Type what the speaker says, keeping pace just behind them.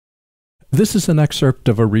This is an excerpt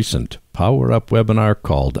of a recent Power Up webinar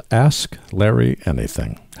called Ask Larry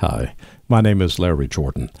Anything. Hi, my name is Larry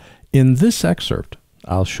Jordan. In this excerpt,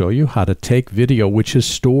 I'll show you how to take video which is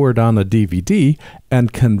stored on a DVD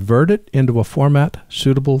and convert it into a format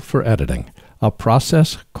suitable for editing, a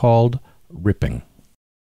process called ripping.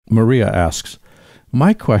 Maria asks,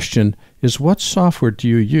 my question is, what software do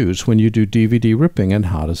you use when you do DVD ripping and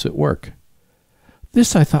how does it work?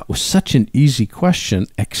 This I thought was such an easy question,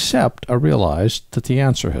 except I realized that the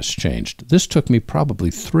answer has changed. This took me probably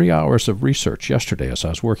 3 hours of research yesterday as I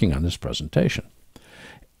was working on this presentation.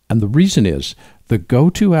 And the reason is, the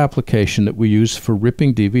go-to application that we use for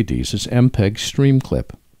ripping DVDs is MPEG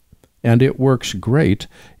Streamclip. And it works great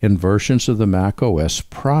in versions of the Mac OS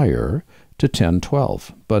prior to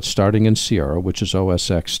 10.12, but starting in Sierra, which is OS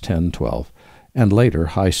X 10.12, and later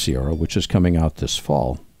High Sierra, which is coming out this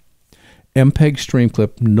fall. MPEG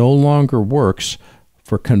Streamclip no longer works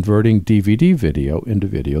for converting DVD video into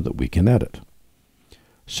video that we can edit.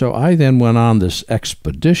 So I then went on this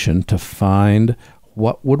expedition to find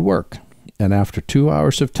what would work. And after 2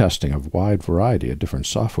 hours of testing of a wide variety of different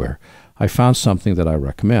software, I found something that I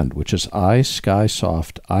recommend, which is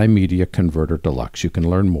iSkysoft iMedia Converter Deluxe. You can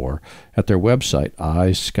learn more at their website,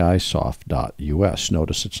 iskysoft.us.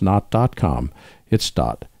 Notice it's not .com, it's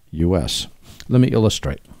 .us. Let me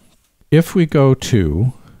illustrate. If we go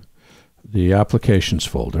to the Applications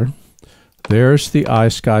folder, there's the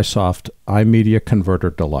iSkysoft iMedia Converter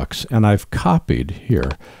Deluxe, and I've copied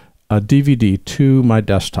here a DVD to my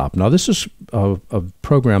desktop. Now, this is a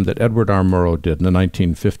program that Edward R. Murrow did in the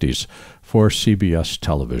 1950s for CBS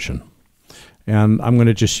television. And I'm going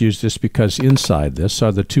to just use this because inside this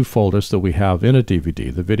are the two folders that we have in a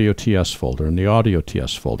DVD, the Video TS folder and the Audio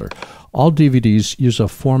TS folder. All DVDs use a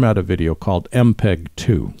format of video called MPEG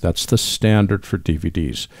 2. That's the standard for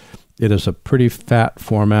DVDs. It is a pretty fat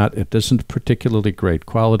format. It isn't particularly great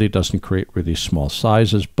quality, doesn't create really small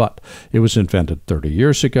sizes, but it was invented 30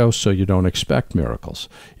 years ago, so you don't expect miracles.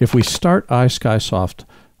 If we start iSkysoft,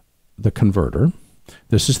 the converter,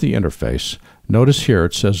 this is the interface. Notice here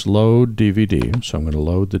it says load DVD, so I'm going to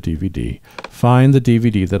load the DVD. Find the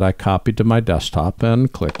DVD that I copied to my desktop and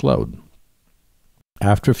click load.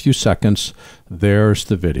 After a few seconds, there's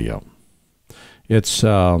the video. It's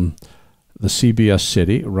the CBS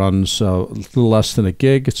City. It runs a little less than a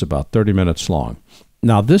gig. It's about 30 minutes long.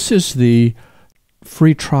 Now, this is the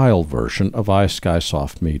free trial version of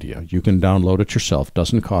iSkysoft Media. You can download it yourself.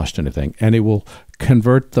 Doesn't cost anything. And it will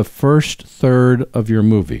convert the first third of your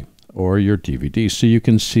movie or your DVD so you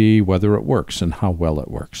can see whether it works and how well it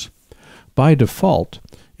works. By default,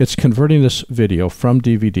 it's converting this video from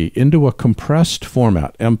DVD into a compressed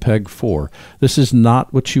format, MPEG 4. This is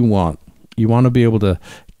not what you want. You want to be able to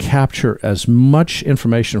capture as much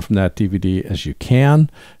information from that DVD as you can,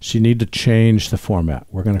 so you need to change the format.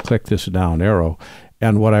 We're going to click this down arrow,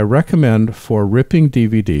 and what I recommend for ripping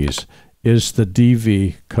DVDs is the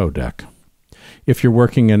DV codec. If you're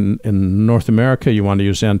working in North America, you want to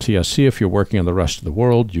use NTSC. If you're working in the rest of the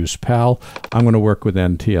world, use PAL. I'm going to work with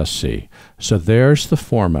NTSC. So there's the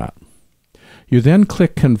format. You then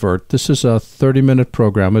click Convert. This is a 30-minute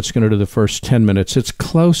program. It's going to do the first 10 minutes. It's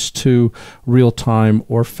close to real time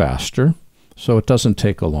or faster, so it doesn't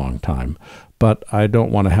take a long time. But I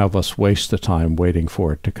don't want to have us waste the time waiting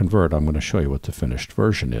for it to convert. I'm going to show you what the finished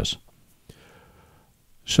version is.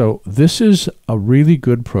 So this is a really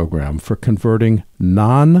good program for converting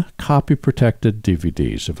non-copy protected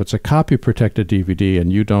DVDs. If it's a copy protected DVD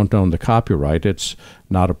and you don't own the copyright, it's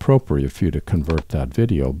not appropriate for you to convert that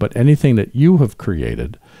video. But anything that you have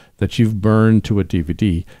created that you've burned to a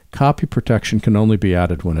DVD, copy protection can only be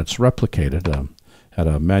added when it's replicated at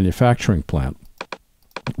a manufacturing plant.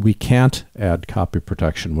 We can't add copy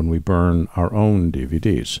protection when we burn our own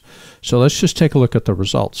DVDs. So let's just take a look at the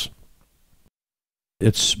results.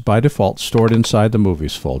 It's by default stored inside the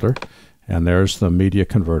Movies folder, and there's the Media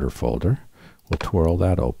Converter folder. We'll twirl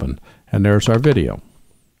that open, and there's our video.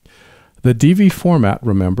 The DV format,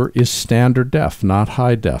 remember, is standard def, not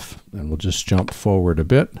high def. And we'll just jump forward a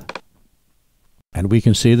bit. And we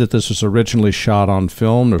can see that this was originally shot on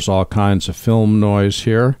film. There's all kinds of film noise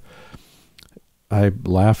here. I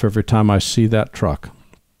laugh every time I see that truck.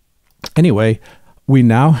 Anyway, we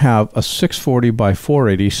now have a 640 by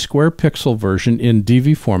 480 square pixel version in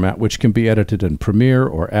DV format, which can be edited in Premiere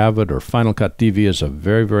or Avid or Final Cut. DV is a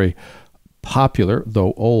very, very popular,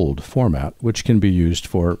 though old, format, which can be used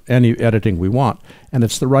for any editing we want, and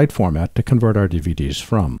it's the right format to convert our DVDs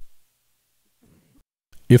from.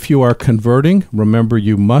 If you are converting, remember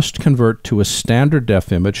you must convert to a standard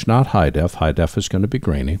def image, not high def. High def is going to be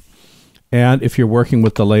grainy. And if you're working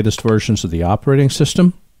with the latest versions of the operating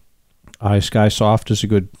system, iSkySoft is a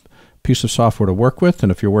good piece of software to work with,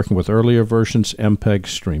 and if you're working with earlier versions, MPEG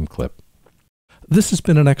Streamclip. This has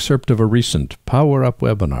been an excerpt of a recent Power Up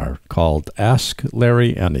webinar called Ask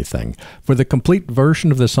Larry Anything. For the complete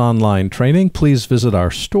version of this online training, please visit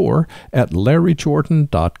our store at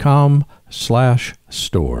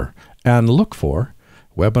larryjordan.com/store and look for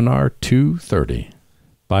Webinar 230.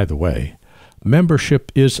 By the way,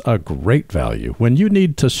 membership is a great value when you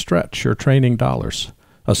need to stretch your training dollars.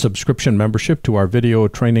 A subscription membership to our video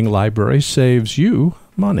training library saves you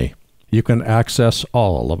money. You can access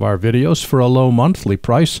all of our videos for a low monthly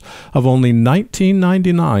price of only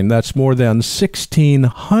 $19.99. That's more than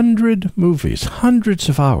 1,600 movies, hundreds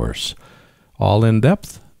of hours, all in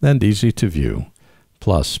depth and easy to view.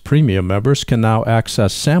 Plus, premium members can now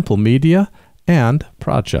access sample media and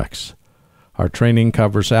projects. Our training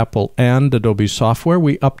covers Apple and Adobe software.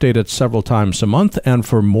 We update it several times a month, and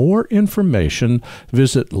for more information,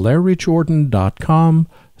 visit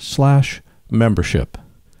larryjordan.com/membership.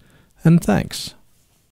 And thanks.